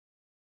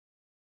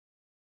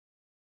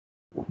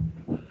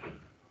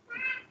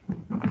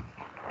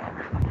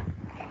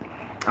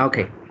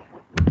Okay.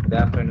 Good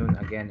afternoon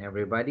again,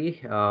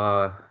 everybody.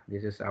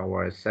 This is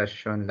our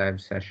session,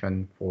 live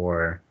session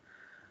for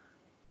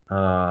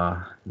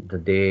the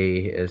day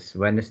is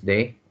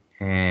Wednesday,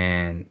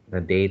 and the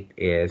date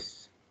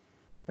is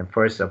the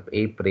 1st of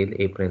April,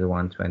 April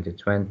 1,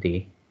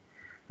 2020.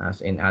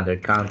 As in other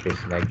countries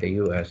like the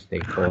US, they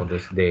call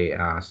this day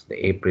as the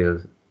April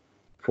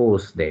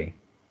Fool's Day.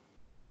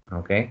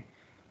 Okay,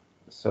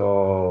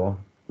 so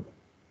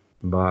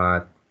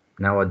but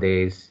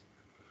nowadays,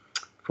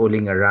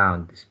 fooling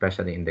around,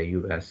 especially in the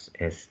US,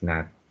 is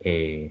not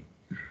a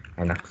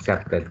an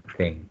accepted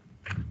thing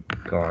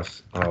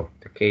because of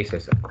the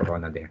cases of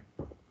corona there.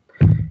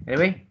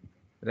 Anyway,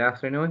 good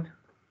afternoon.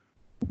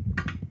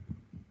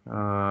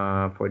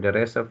 For the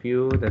rest of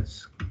you, let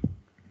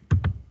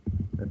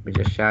me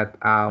just shout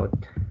out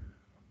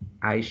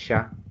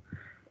Aisha,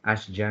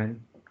 Ashjan,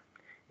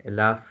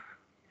 Elaf,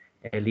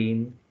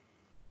 Elin,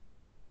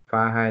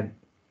 Fahad,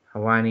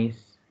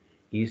 Hawanis,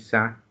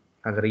 Isa,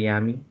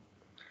 Agriyami,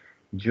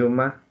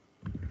 Juma,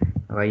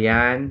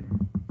 Ryan,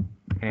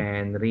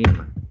 and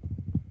Rima.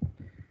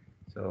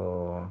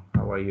 So,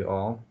 how are you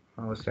all?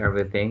 How's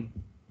everything?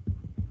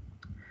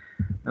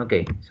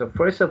 Okay, so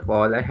first of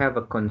all, I have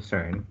a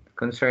concern.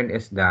 Concern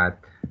is that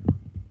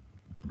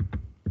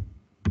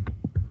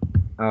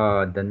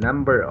the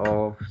number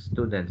of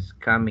students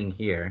coming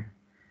here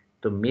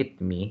to meet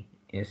me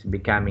is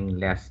becoming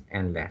less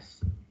and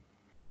less.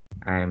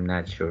 I'm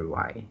not sure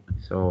why.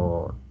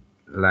 So,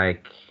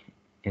 like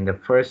in the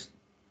first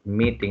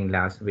meeting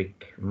last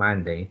week,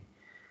 Monday,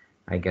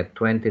 I got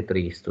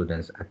 23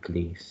 students at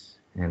least.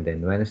 And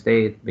then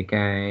Wednesday it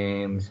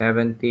became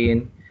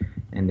 17,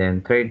 and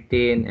then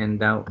 13, and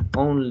now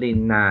only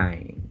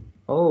 9.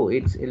 Oh,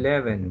 it's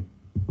 11.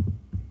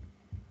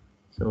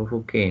 So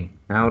who came?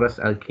 Nauras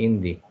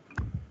Alkindi.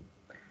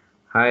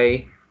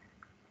 Hi,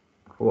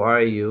 who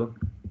are you?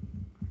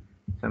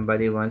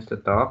 Somebody wants to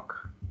talk?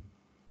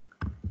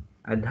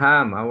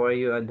 Adham, how are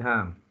you,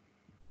 Adham?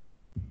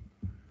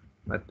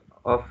 But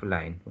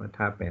offline. What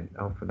happened?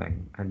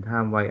 Offline.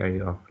 Adham, why are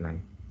you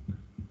offline?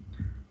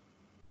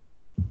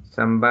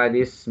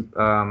 Somebody's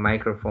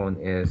microphone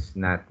is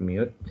not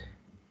mute.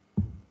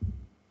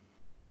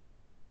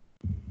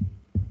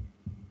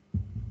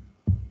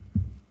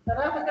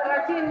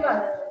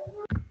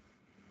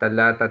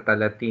 Talata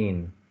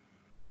Talatin.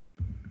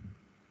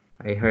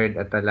 I heard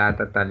a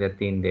Talata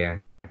Talatin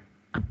there.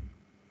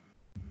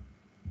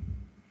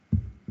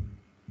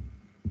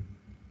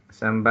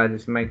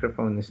 Somebody's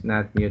microphone is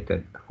not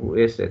muted. Who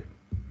is it?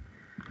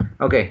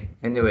 Okay,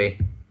 anyway.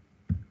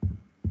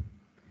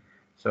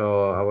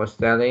 So I was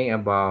telling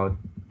about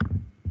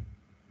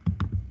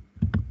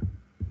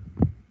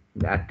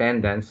the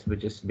attendance,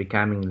 which is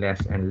becoming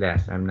less and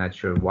less. I'm not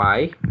sure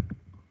why.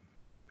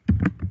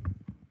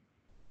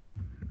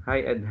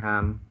 Hi,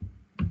 Adham.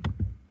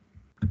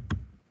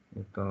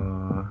 Ito,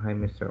 hi,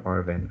 Mr.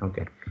 Orven.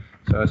 Okay.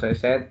 So as I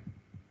said,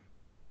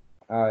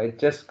 it's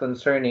just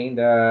concerning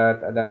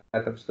that a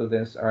lot of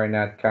students are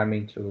not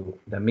coming to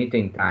the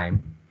meeting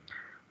time.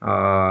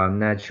 I'm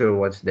not sure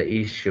what's the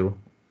issue.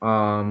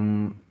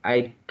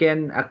 I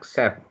can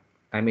accept.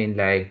 I mean,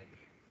 like,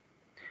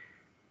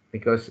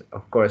 because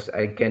of course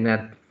I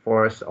cannot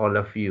force all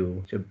of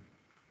you to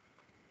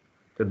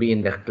be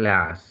in the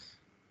class.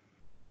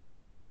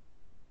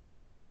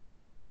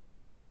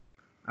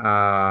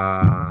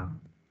 Uh,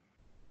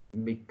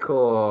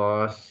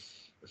 because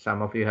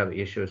some of you have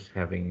issues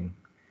having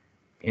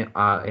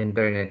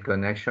internet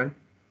connection.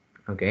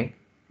 Okay.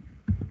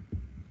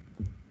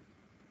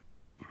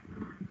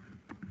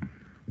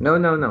 No,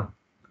 no, no.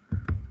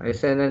 I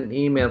sent an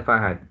email,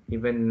 Fahad,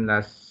 even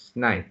last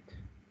night.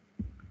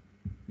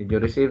 Did you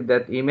receive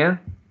that email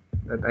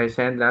that I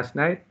sent last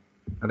night?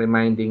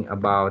 Reminding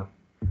about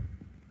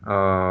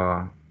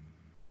uh,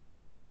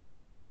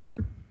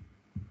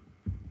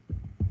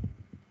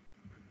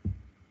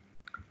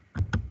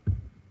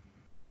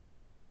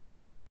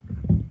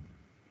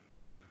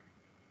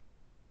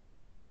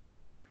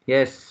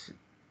 yes,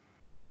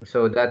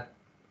 so that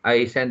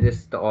I send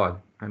this to all.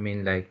 I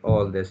mean, like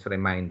all these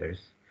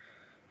reminders.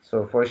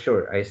 So for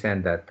sure, I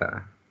send that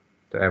to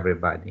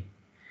everybody.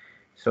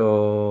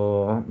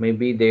 So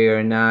maybe they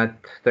are not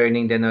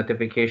turning the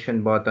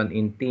notification button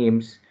in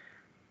Teams.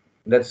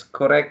 That's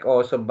correct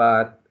also,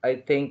 but I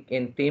think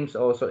in Teams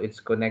also it's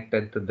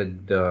connected to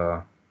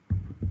the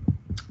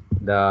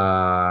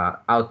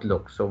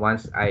Outlook. So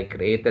once I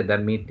created the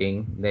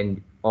meeting,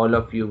 then all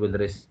of you will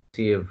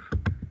receive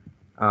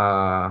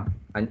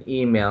an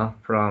email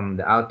from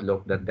the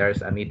Outlook that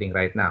there's a meeting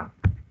right now.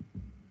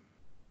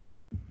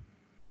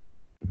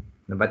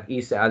 But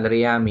Isa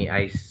Alriami,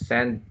 I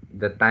sent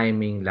the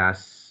timing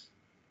last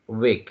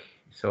week,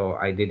 so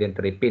I didn't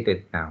repeat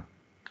it now.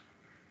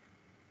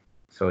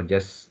 So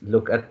just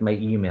look at my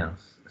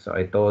emails. So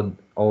I told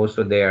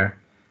also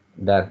there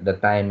that the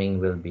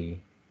timing will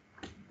be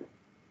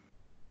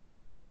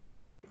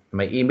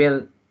my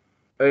email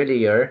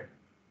earlier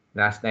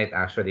last night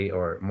actually,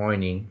 or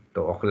morning,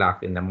 2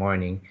 o'clock in the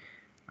morning.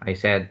 I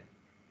said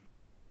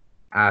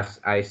as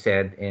I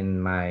said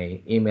in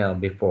my email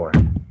before.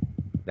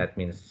 That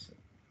means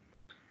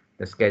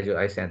the schedule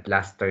I sent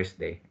last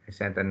Thursday. I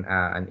sent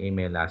an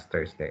email last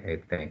Thursday,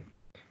 I think.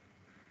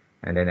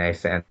 And then I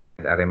sent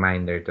a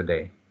reminder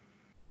today.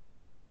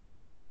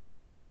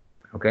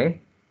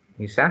 Okay?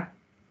 Isa?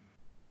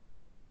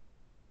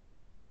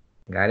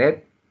 Got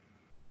it?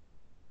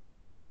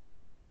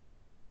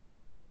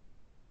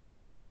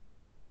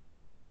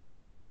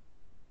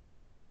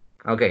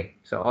 Okay.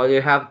 So all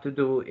you have to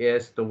do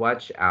is to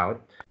watch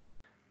out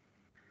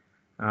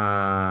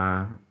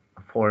uh,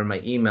 for my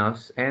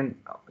emails, and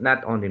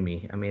not only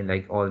me. I mean,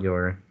 like all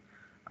your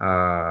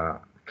uh,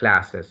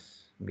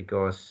 classes,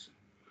 because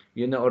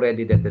you know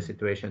already that the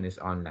situation is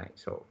online.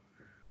 So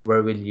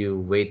where will you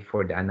wait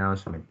for the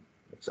announcement?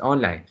 It's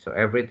online. So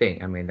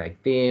everything, I mean,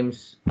 like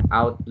Teams,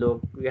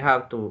 Outlook, we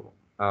have to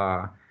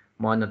uh,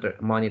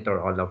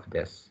 monitor all of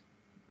this,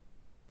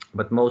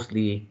 but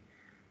mostly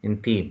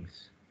in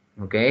Teams.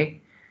 Okay,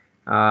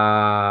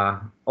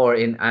 or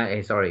in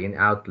sorry, in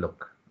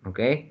Outlook.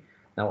 Okay.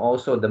 Now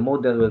also the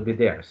Moodle will be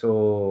there.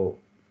 So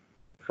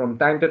from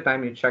time to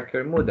time you check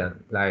your Moodle,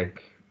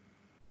 like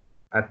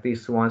at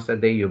least once a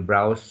day you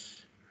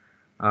browse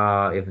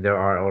if there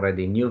are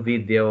already new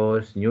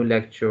videos, new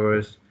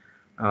lectures,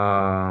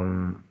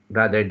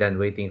 rather than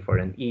waiting for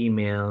an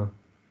email.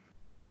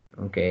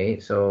 Okay,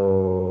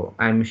 so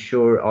I'm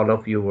sure all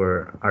of you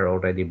are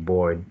already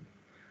bored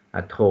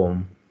at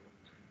home.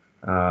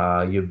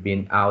 You've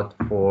been out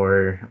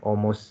for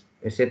almost,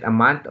 is it a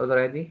month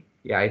already?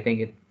 Yeah, I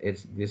think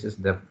it's this is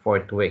the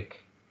fourth week.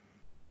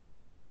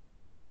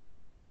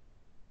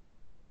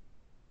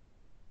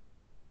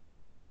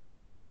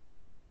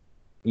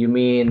 You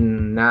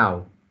mean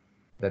now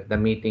that the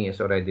meeting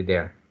is already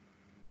there?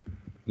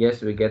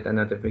 Yes, we get a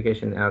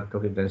notification out to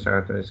the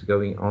instructor is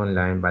going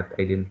online, but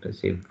I didn't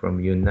receive from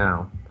you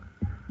now.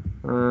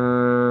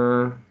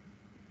 Uh,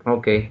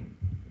 okay.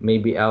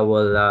 Maybe I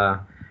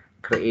will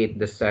create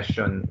the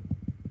session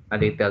a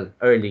little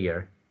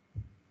earlier.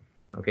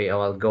 Okay, I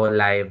will go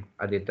live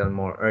a little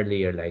more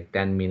earlier, like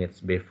 10 minutes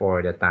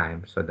before the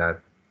time, so that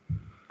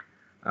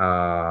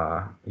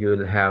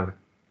you'll have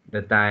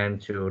the time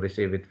to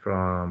receive it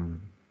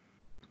from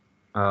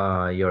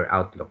your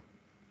Outlook.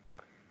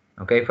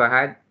 Okay,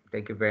 Fahad,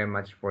 thank you very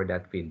much for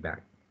that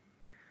feedback.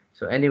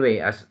 So anyway,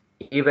 as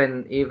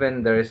even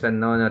there is a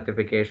no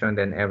notification,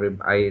 then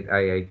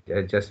I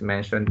just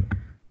mentioned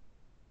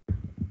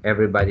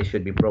everybody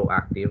should be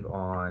proactive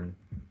on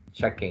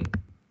checking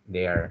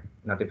their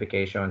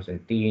notifications in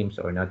Teams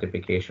or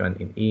notification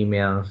in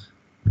emails.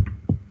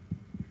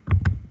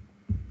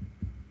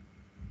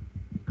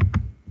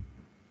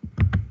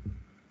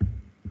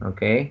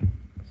 Okay,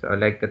 so I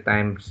like the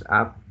times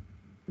up.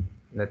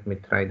 Let me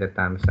try the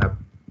thumbs up.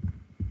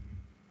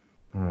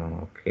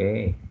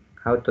 Okay,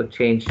 how to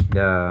change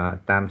the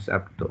thumbs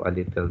up to a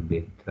little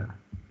bit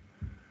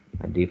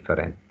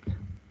different,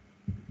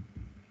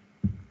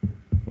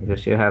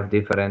 because you have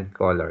different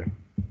color.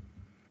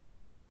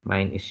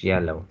 Mine is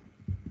yellow.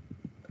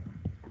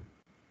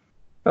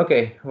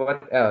 Okay,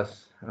 what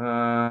else?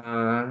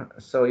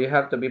 So you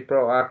have to be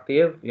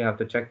proactive. You have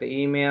to check the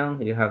email.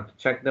 You have to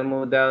check the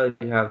Moodle.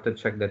 You have to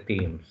check the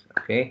Teams.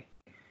 Okay.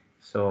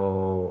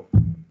 So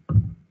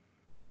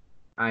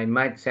I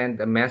might send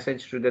a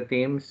message to the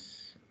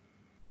Teams,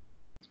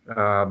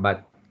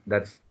 but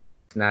that's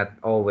not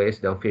always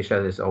the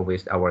official. Is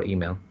always our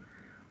email.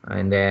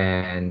 And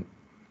then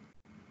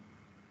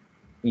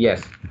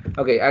yes,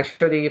 okay.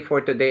 Actually, for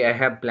today I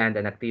have planned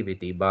an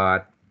activity,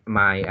 but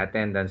my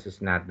attendance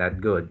is not that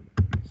good.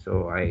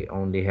 So I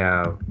only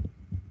have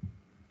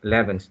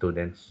 11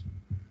 students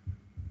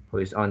who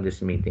is on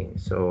this meeting.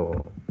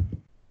 So,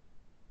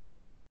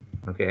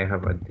 okay, I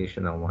have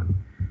additional one.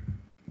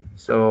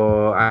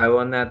 So I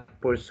will not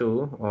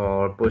pursue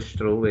or push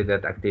through with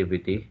that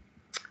activity.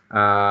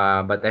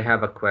 But I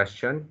have a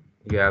question.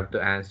 You have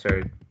to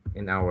answer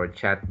in our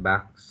chat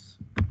box.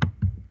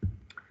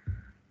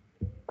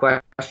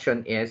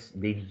 Question is,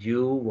 did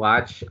you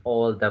watch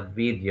all the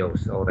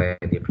videos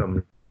already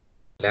from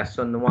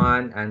lesson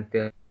 1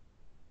 until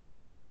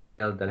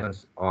the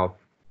lessons of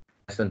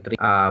lesson 3,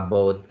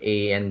 both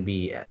A and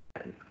B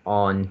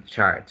on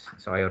charts?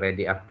 So I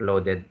already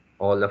uploaded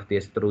all of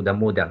this through the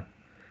Moodle.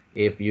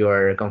 If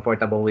you're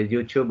comfortable with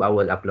YouTube, I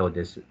will upload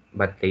this,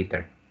 but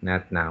later,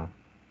 not now.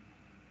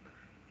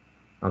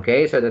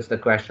 Okay, so that's the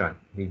question.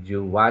 Did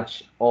you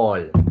watch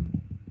all?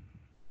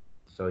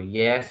 So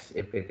yes,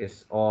 if it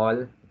is all,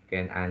 you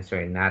can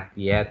answer not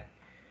yet.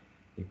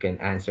 You can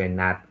answer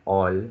not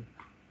all.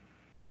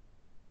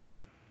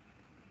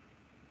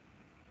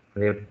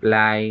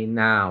 Reply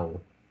now.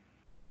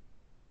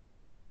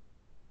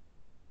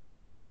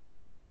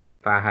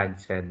 Fahad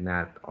said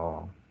not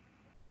all.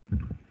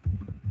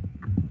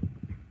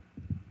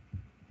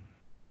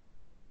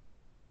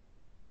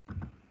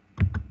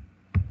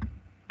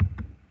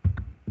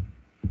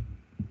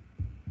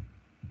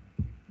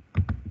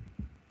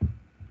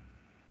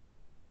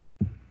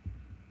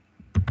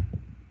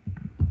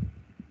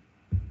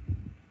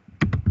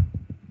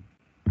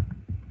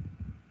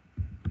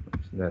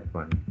 What's that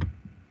one?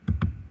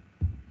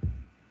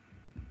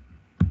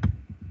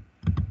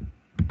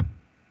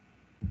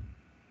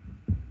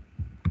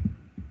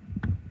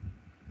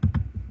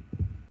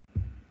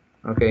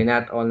 Okay,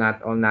 not all,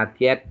 not all, not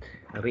yet.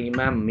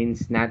 Rima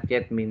means not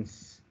yet,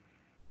 means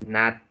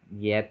not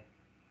yet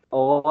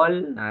all,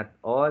 not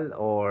all,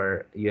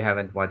 or you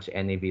haven't watched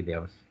any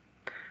videos.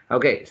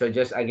 Okay, so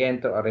just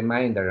again to a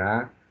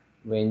reminder,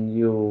 when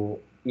you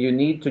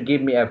need to give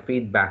me a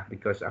feedback,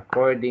 because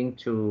according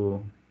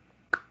to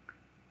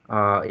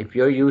if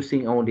you're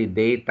using only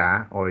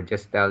data, or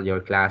just tell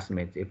your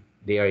classmates if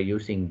they are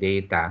using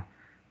data,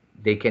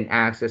 they can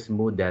access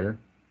Moodle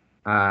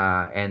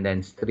and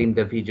then stream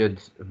the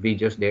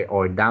videos there,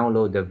 or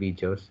download the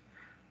videos.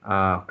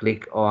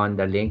 Click on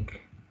the link.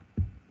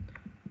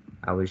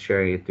 I will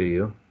share it to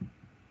you.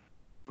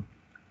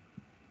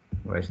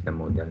 Where's the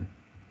Moodle?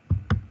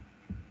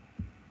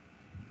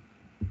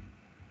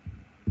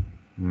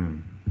 Hmm.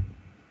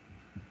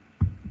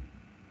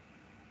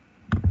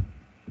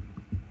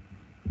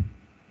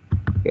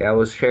 Okay, I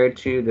will share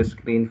to you the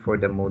screen for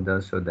the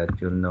Moodle so that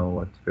you'll know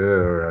what.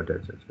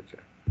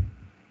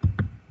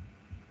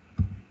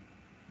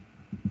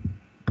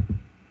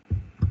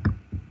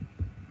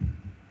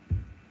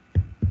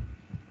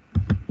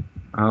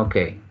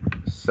 Okay,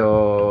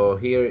 so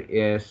here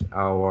is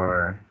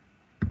our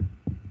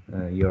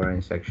you're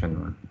in section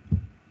 1.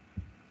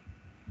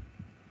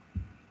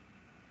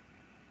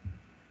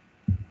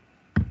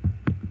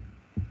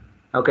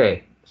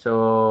 Okay,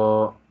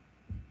 so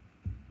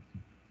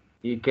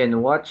you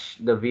can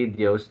watch the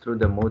videos through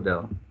the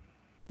Moodle.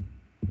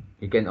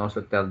 You can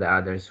also tell the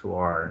others who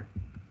are,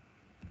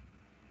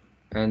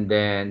 and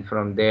then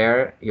from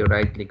there you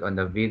right click on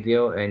the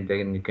video, and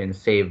then you can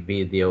save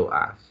video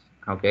as.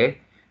 Okay,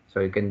 so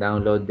you can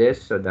download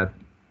this so that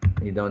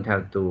you don't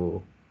have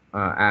to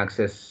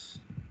access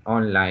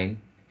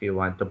online if you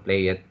want to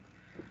play it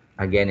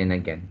again and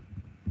again.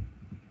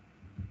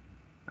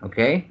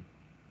 Okay,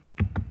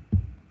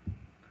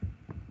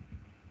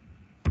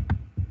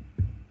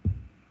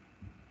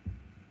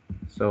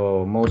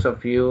 so most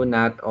of you,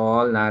 not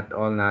all, not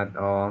all, not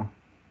all.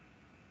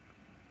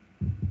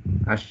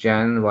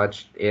 Ashjan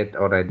watched it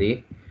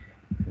already.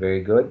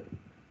 Very good.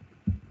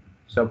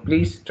 So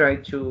please try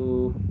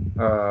to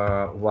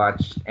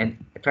watch and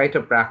try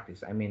to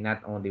practice. I mean, not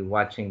only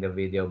watching the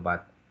video,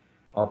 but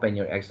open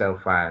your Excel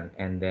file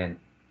and then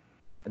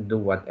do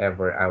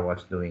whatever I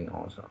was doing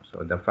also.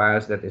 So the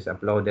files that is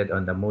uploaded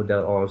on the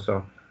Moodle,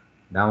 also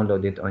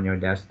download it on your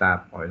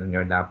desktop or on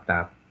your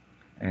laptop,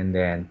 and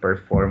then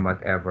perform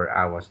whatever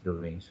I was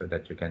doing so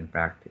that you can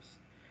practice.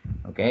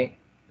 Okay,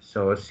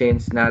 so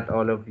since not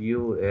all of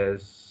you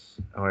is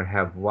or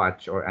have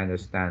watched or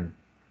understand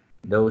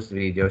those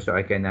videos, so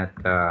I cannot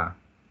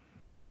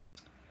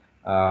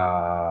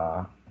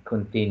uh,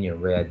 continue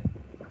with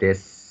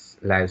this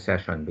live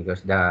session,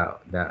 because the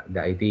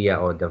idea,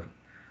 or the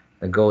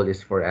goal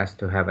is for us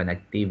to have an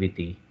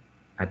activity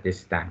at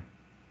this time.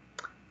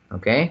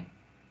 Okay,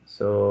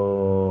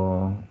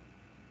 so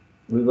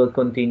we will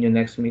continue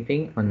next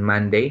meeting on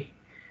Monday.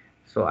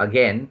 So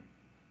again,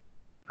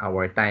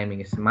 our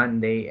timing is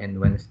Monday and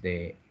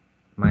Wednesday.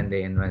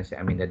 Monday and Wednesday,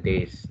 I mean the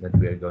days that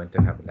we are going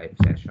to have live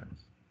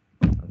sessions.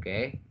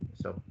 Okay,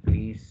 so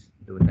please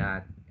do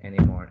not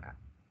anymore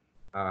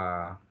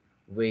uh,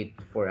 wait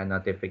for a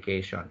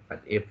notification.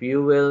 But if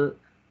you will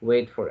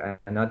wait for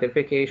a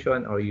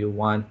notification, or you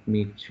want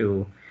me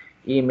to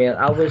email,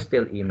 I will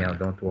still email.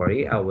 Don't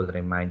worry, I will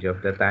remind you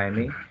of the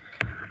timing.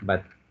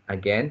 But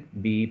again,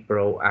 be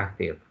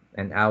proactive.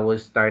 And I will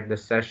start the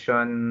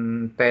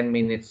session 10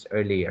 minutes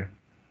earlier.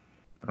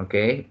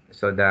 Okay,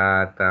 so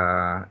that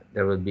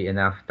there will be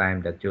enough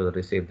time that you'll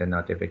receive the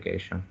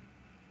notification.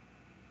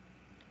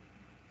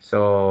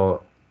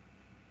 So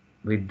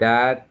with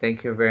that,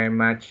 thank you very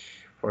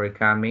much for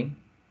coming.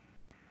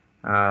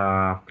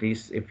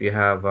 Please, if you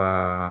have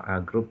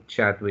a group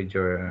chat with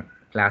your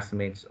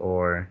classmates,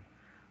 or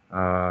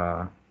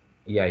uh,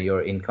 yeah,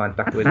 you're in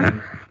contact with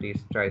them, please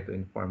try to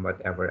inform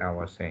whatever I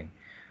was saying.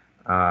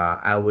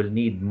 I will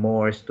need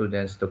more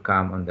students to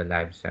come on the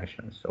live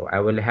session. So I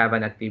will have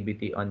an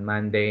activity on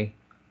Monday.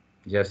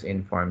 Just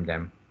inform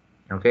them.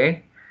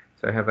 Okay?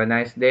 So have a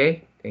nice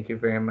day. Thank you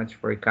very much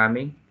for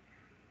coming.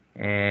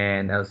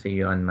 And I'll see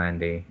you on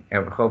Monday. I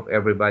hope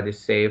everybody's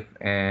safe,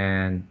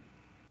 and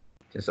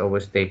just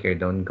always take care.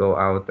 Don't go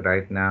out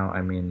right now.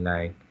 I mean,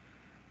 like,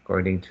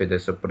 according to the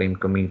Supreme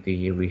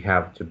Committee, we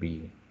have to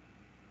be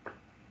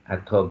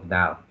at home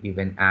now.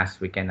 Even as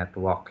we cannot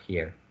walk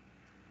here.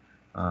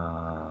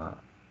 Uh,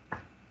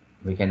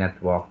 we cannot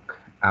walk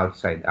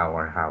outside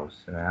our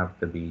house. We have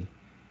to be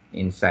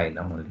inside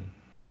only.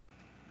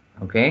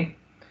 Okay?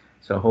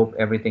 So hope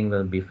everything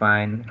will be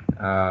fine.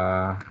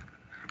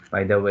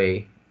 By the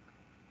way,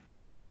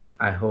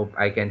 I hope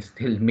I can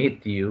still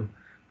meet you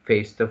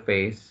face to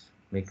face,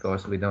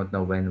 because we don't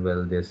know when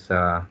will this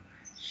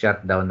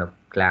shutdown of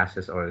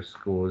classes or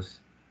schools,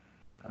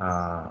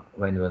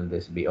 when will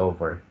this be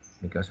over,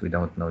 because we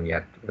don't know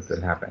yet what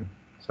will happen.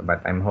 So,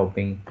 but I'm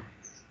hoping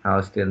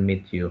I'll still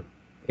meet you.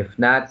 If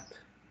not,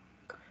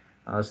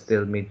 I'll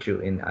still meet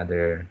you in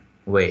other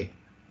way.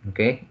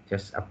 Okay,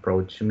 just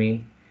approach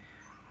me,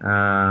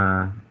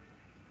 uh,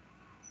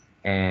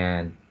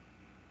 and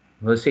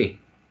we'll see.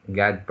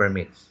 God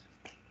permits.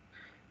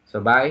 So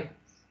bye.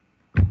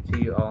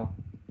 See you all.